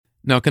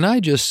Now, can I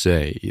just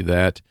say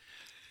that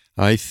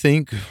I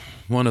think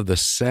one of the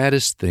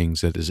saddest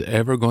things that is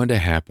ever going to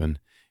happen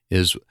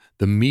is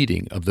the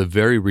meeting of the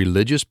very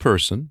religious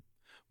person,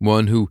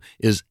 one who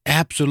is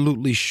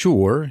absolutely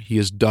sure he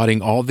is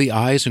dotting all the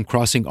I's and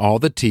crossing all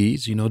the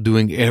T's,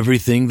 doing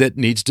everything that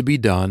needs to be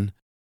done.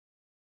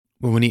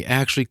 But when he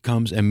actually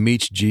comes and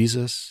meets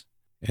Jesus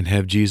and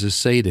have Jesus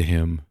say to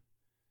him,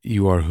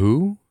 "You are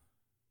who?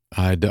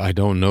 I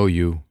don't know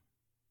you.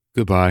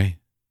 Goodbye."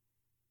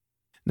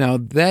 Now,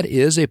 that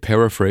is a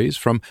paraphrase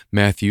from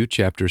Matthew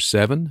chapter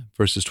 7,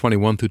 verses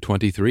 21 through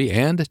 23,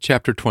 and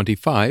chapter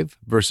 25,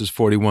 verses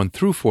 41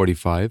 through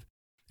 45,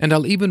 and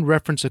I'll even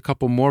reference a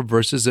couple more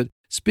verses that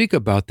speak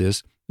about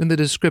this in the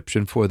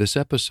description for this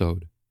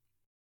episode.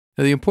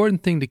 Now, the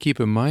important thing to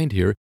keep in mind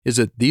here is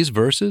that these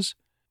verses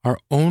are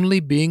only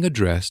being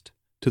addressed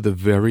to the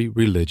very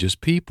religious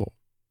people,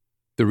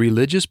 the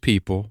religious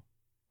people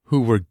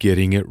who were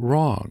getting it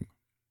wrong.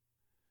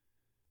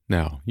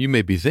 Now, you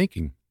may be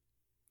thinking,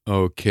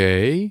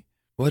 okay,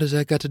 what has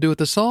that got to do with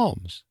the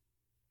Psalms?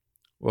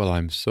 Well,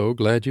 I'm so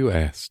glad you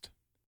asked.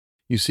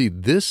 You see,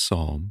 this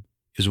psalm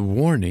is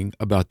warning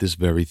about this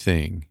very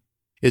thing.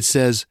 It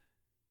says,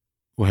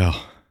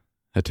 well,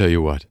 I tell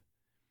you what,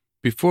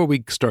 before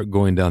we start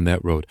going down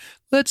that road,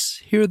 let's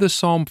hear the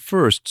psalm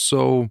first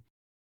so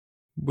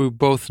we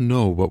both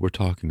know what we're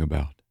talking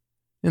about,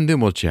 and then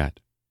we'll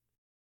chat.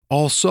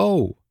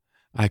 Also,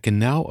 I can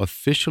now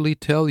officially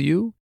tell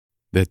you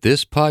that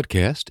this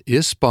podcast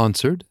is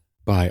sponsored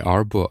by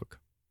our book,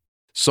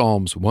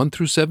 Psalms 1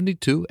 through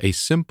 72, A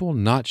Simple,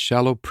 Not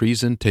Shallow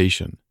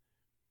Presentation.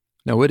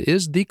 Now, it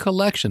is the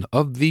collection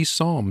of these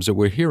psalms that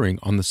we're hearing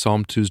on the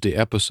Psalm Tuesday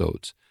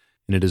episodes,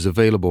 and it is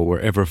available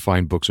wherever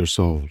fine books are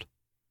sold.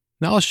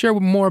 Now, I'll share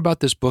more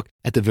about this book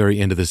at the very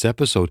end of this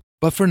episode,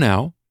 but for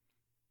now,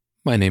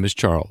 my name is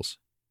Charles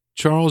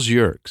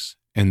Yerkes,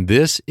 and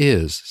this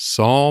is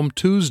Psalm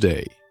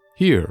Tuesday,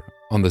 here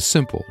on the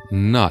Simple,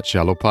 Not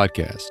Shallow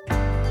podcast.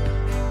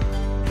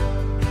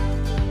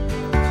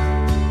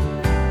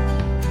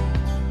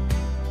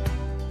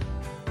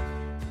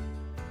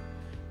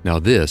 Now,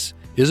 this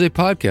is a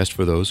podcast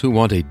for those who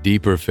want a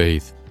deeper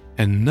faith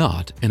and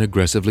not an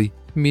aggressively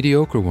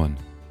mediocre one.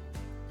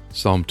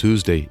 Psalm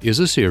Tuesday is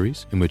a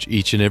series in which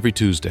each and every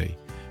Tuesday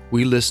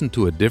we listen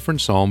to a different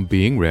psalm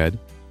being read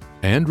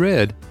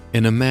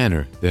in a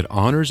manner that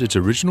honors its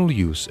original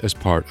use as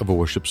part of a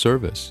worship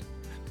service.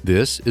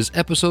 This is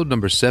episode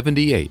number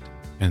 78,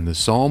 and the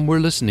psalm we're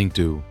listening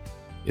to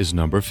is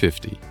number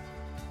 50.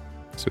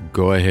 So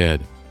go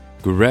ahead,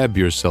 grab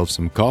yourself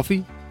some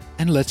coffee,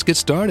 and let's get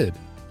started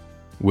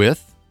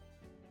with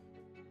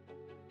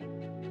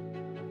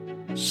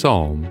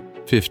Psalm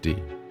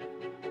 50.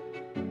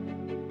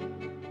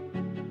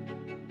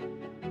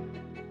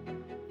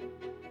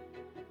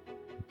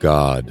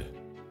 God,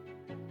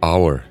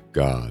 our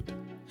God,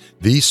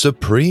 the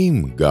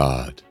supreme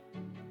God,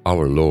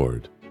 our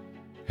Lord,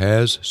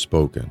 has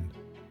spoken,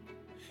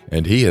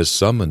 and he has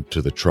summoned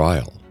to the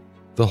trial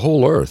the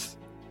whole earth,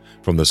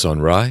 from the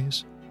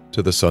sunrise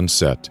to the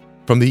sunset,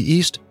 from the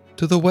east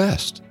to the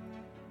west.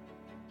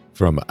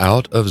 From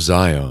out of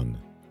Zion,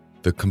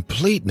 the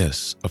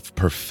completeness of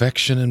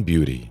perfection and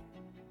beauty,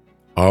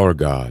 our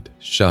God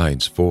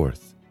shines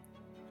forth.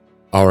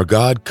 Our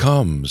God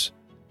comes,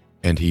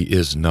 and he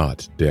is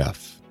not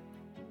deaf,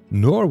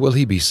 nor will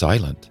he be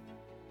silent.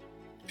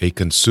 A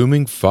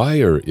consuming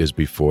fire is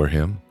before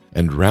him,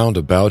 and round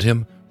about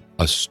him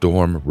a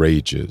storm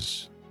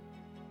rages.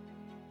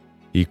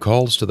 He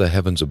calls to the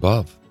heavens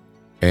above,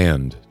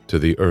 and to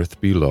the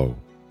earth below.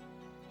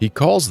 He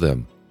calls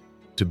them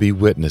to be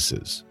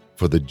witnesses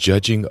for the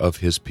judging of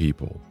his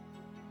people.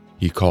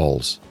 He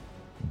calls,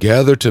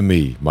 "Gather to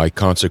me, my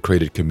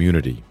consecrated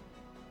community,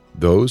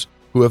 those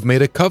who have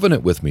made a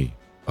covenant with me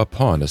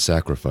upon a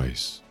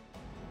sacrifice."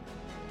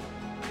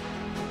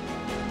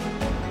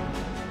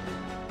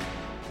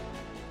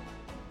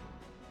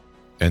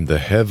 And the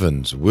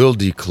heavens will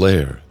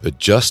declare the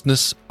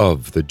justness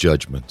of the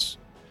judgments,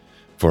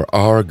 for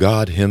our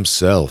God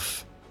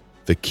himself,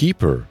 the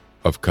keeper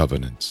of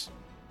covenants,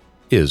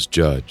 is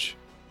judge.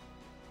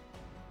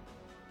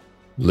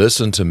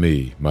 Listen to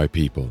me, my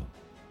people.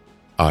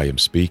 I am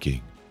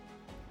speaking.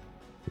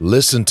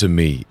 Listen to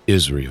me,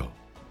 Israel.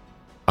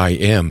 I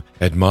am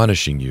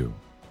admonishing you.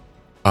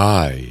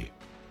 I,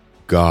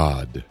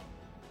 God,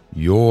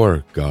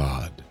 your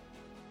God.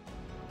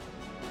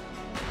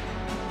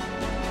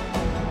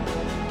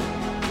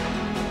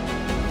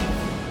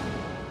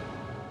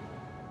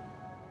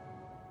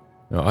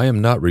 Now, I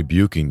am not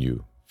rebuking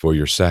you for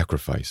your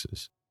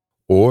sacrifices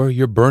or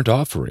your burnt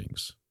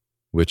offerings,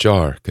 which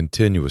are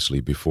continuously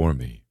before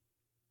me.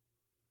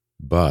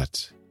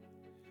 But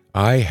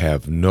I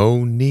have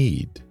no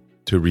need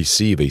to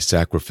receive a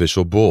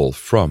sacrificial bull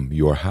from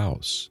your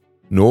house,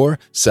 nor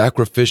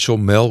sacrificial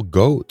male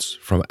goats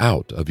from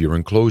out of your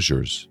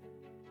enclosures.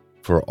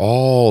 For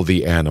all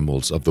the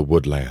animals of the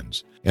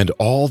woodlands and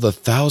all the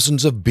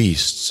thousands of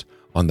beasts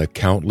on the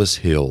countless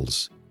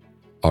hills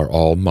are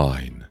all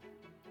mine.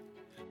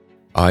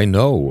 I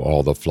know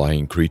all the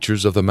flying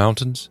creatures of the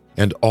mountains,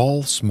 and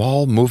all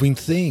small moving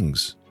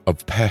things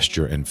of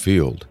pasture and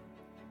field.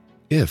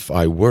 If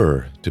I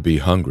were to be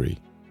hungry,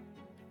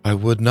 I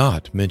would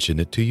not mention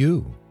it to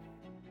you.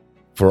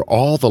 For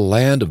all the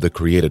land of the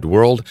created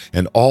world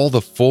and all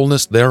the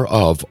fullness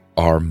thereof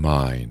are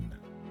mine.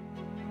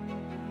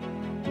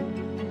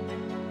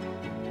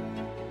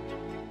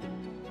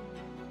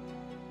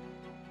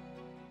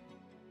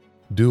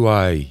 Do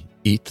I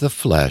eat the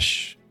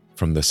flesh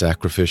from the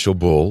sacrificial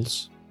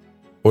bulls,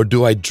 or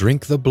do I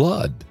drink the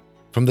blood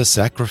from the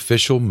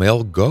sacrificial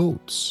male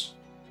goats?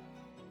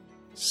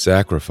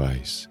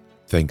 Sacrifice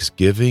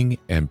thanksgiving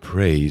and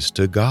praise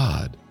to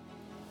God,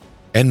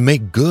 and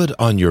make good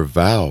on your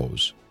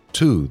vows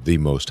to the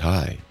Most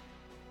High.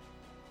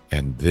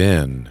 And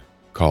then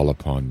call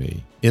upon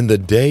me in the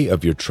day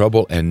of your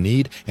trouble and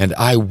need, and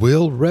I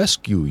will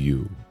rescue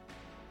you,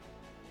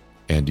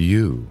 and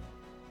you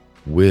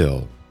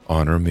will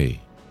honor me.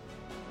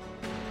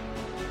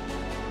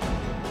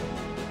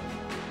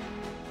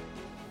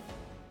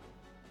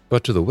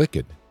 But to the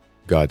wicked,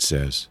 God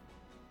says,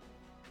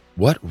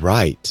 "What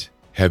right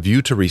have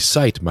you to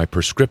recite my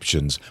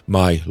prescriptions,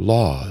 my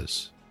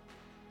laws,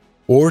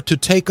 or to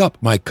take up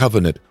my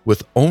covenant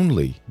with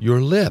only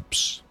your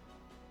lips?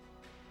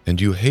 And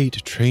you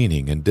hate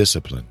training and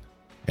discipline,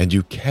 and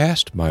you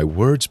cast my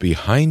words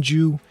behind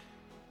you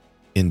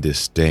in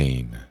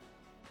disdain.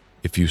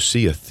 If you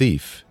see a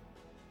thief,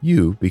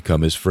 you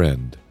become his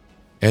friend,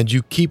 and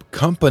you keep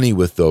company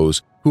with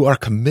those who are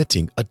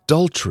committing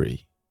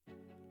adultery.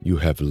 You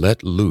have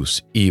let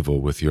loose evil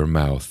with your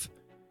mouth,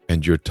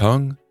 and your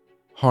tongue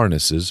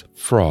harnesses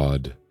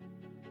fraud.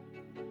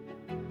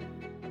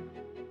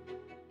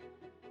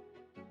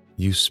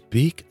 You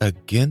speak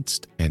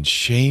against and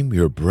shame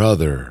your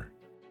brother.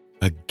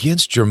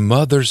 Against your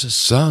mother's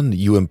son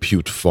you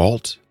impute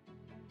fault.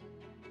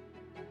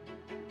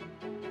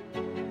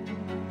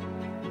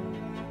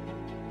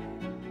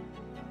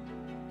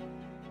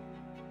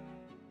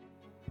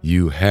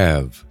 You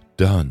have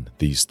done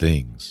these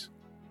things.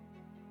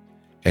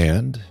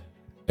 And,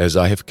 as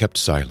I have kept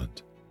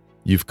silent,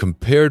 you've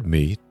compared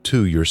me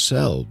to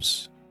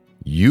yourselves.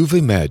 You've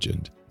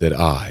imagined that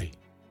I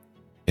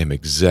am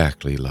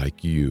exactly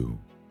like you.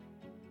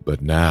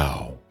 But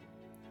now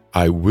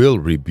I will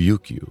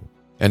rebuke you,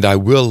 and I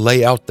will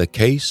lay out the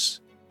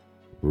case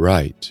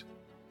right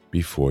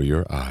before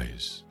your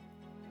eyes."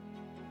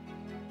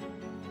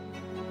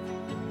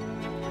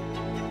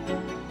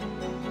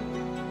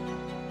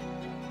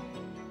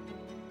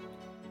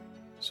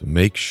 So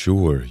make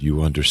sure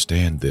you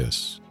understand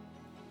this.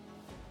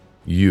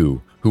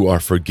 You who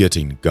are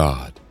forgetting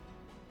God,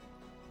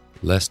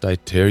 lest I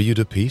tear you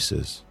to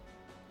pieces,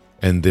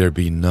 and there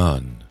be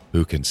none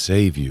who can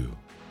save you.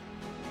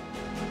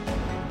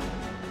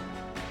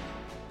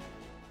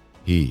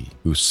 He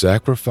who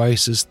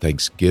sacrifices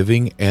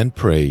thanksgiving and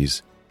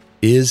praise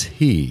is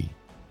he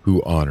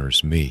who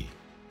honors me.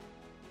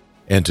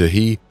 And to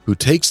he who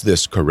takes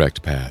this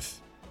correct path,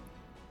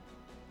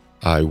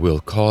 I will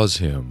cause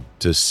him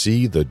to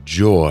see the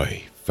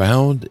joy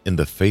found in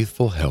the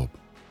faithful help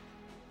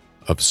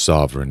of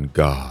sovereign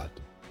God.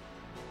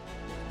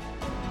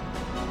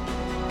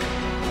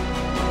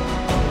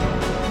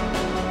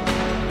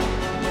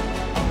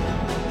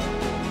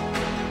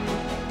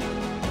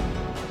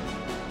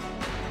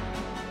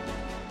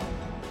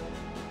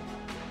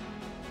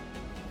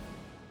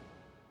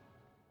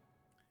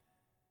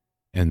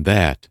 And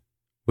that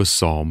was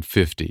Psalm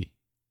 50.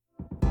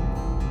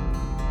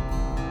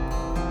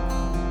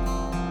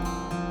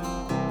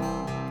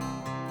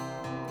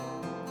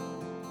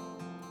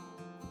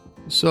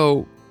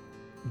 So,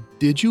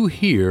 did you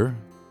hear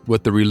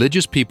what the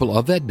religious people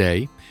of that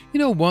day,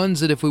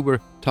 ones that if we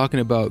were talking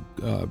about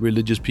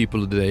religious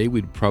people today,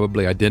 we'd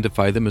probably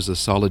identify them as the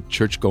solid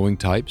church-going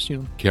types,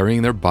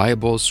 carrying their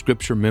Bibles,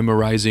 scripture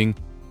memorizing,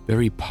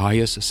 very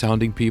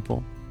pious-sounding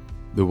people,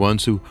 the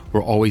ones who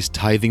were always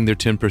tithing their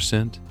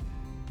 10%.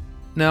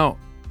 Now,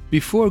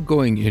 before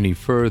going any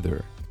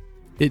further,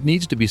 it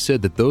needs to be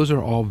said that those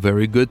are all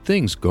very good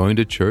things, going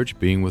to church,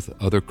 being with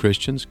other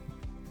Christians,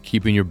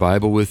 keeping your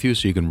Bible with you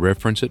so you can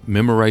reference it,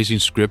 memorizing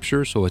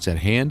Scripture so it's at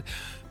hand.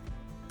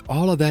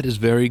 All of that is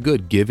very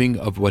good. Giving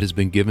of what has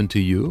been given to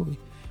you.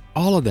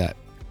 All of that,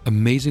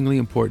 amazingly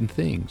important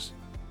things.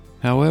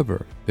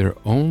 However, they're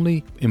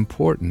only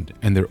important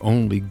and they're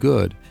only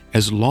good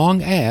as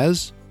long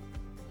as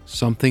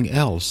something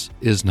else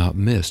is not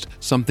missed,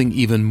 something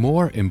even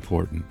more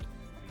important.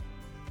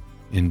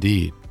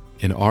 Indeed,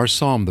 in our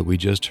psalm that we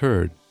just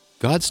heard,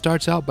 God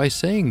starts out by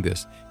saying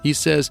this. He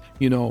says,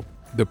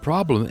 the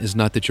problem is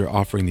not that you're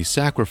offering these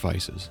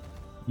sacrifices.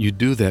 You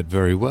do that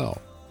very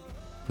well.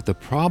 But the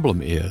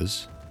problem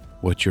is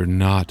what you're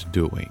not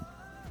doing.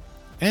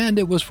 And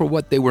it was for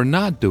what they were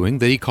not doing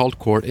that he called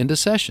court into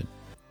session.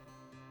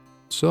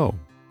 So,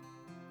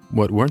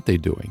 what weren't they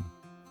doing?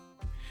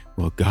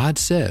 Well, God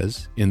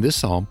says in this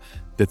psalm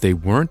that they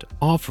weren't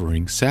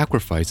offering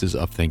sacrifices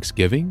of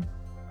thanksgiving.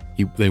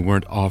 They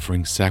weren't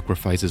offering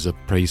sacrifices of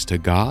praise to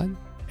God.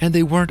 and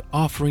they weren't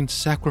offering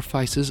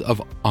sacrifices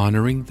of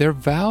honoring their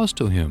vows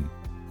to him.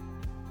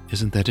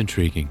 Isn't that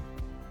intriguing?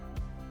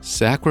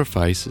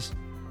 Sacrifices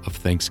of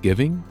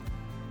thanksgiving,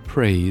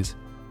 praise,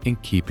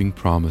 and keeping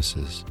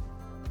promises.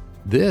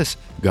 This,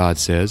 God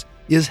says,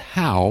 is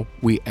how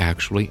we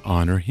actually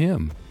honor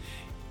him.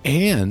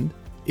 And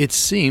it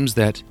seems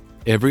that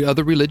every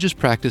other religious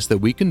practice that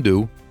we can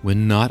do,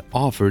 when not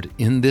offered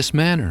in this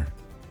manner,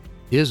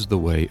 is the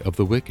way of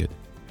the wicked.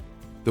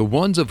 The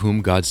ones of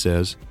whom God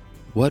says,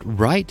 "What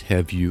right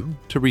have you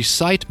to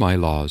recite my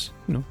laws,"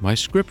 my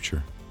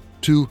scripture,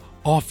 to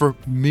offer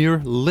mere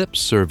lip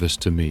service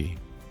to me?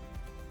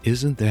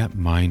 Isn't that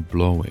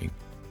mind-blowing?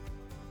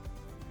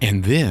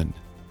 And then,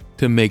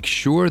 to make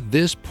sure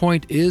this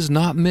point is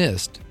not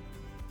missed,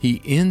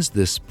 he ends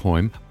this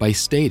poem by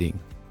stating,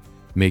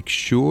 "Make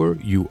sure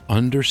you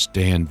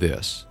understand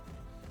this.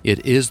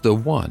 It is the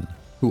one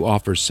who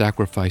offers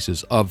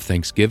sacrifices of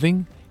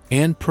thanksgiving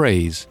and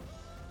praise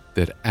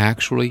that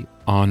actually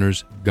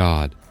honors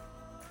God.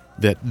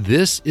 That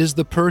this is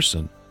the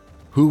person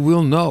who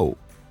will know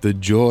the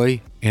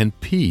joy and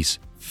peace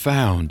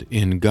found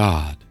in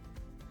God."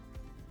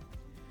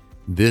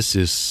 This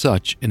is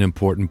such an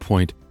important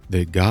point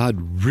that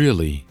God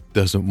really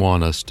doesn't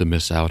want us to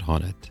miss out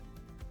on it.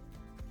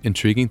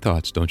 Intriguing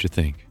thoughts, don't you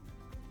think?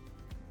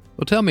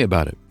 Well, tell me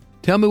about it.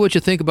 Tell me what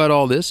you think about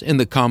all this in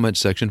the comment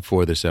section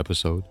for this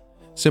episode.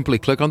 Simply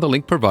click on the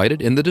link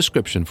provided in the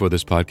description for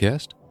this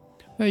podcast.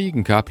 You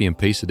can copy and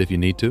paste it if you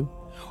need to.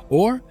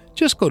 Or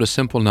just go to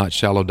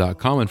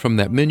simplenotshallow.com and from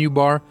that menu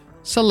bar,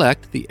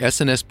 select the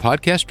SNS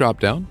podcast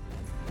dropdown.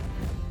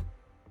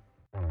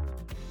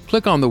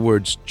 Click on the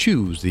words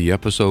 "Choose the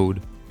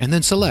episode" and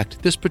then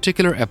select this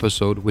particular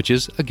episode, which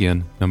is,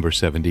 again, number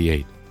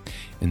 78.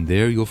 And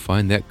there you'll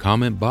find that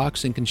comment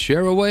box and can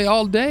share away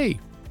all day,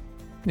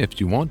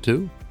 if you want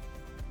to.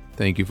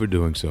 Thank you for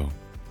doing so.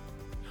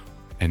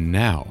 And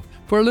now,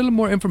 for a little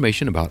more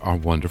information about our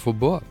wonderful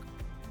book.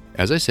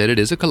 As I said, it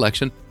is a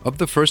collection of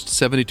the first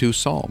 72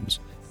 Psalms,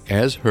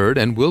 as heard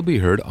and will be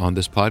heard on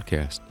this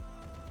podcast.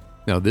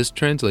 Now, this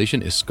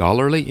translation is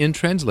scholarly in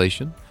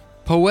translation,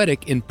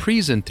 poetic in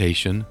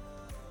presentation,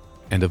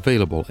 and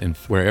available in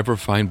wherever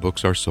fine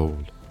books are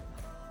sold.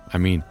 I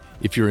mean,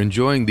 if you're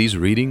enjoying these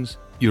readings,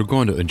 you're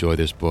going to enjoy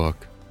this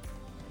book.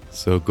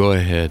 So go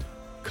ahead,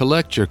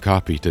 collect your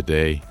copy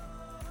today.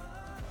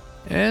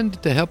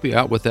 And to help you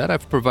out with that,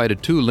 I've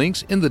provided 2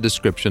 links in the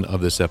description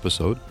of this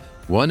episode.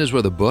 One is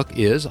where the book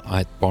is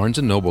at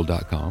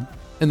barnesandnoble.com,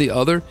 and the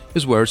other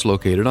is where it's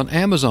located on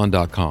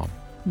amazon.com,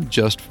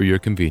 just for your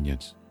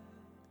convenience.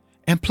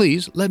 And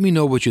please let me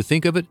know what you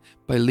think of it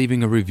by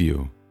leaving a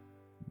review.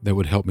 That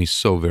would help me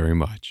so very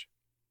much.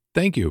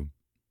 Thank you.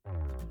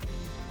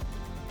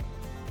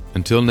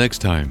 Until next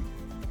time,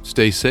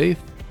 stay safe,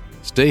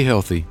 stay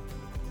healthy,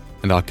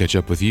 and I'll catch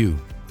up with you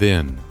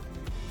then.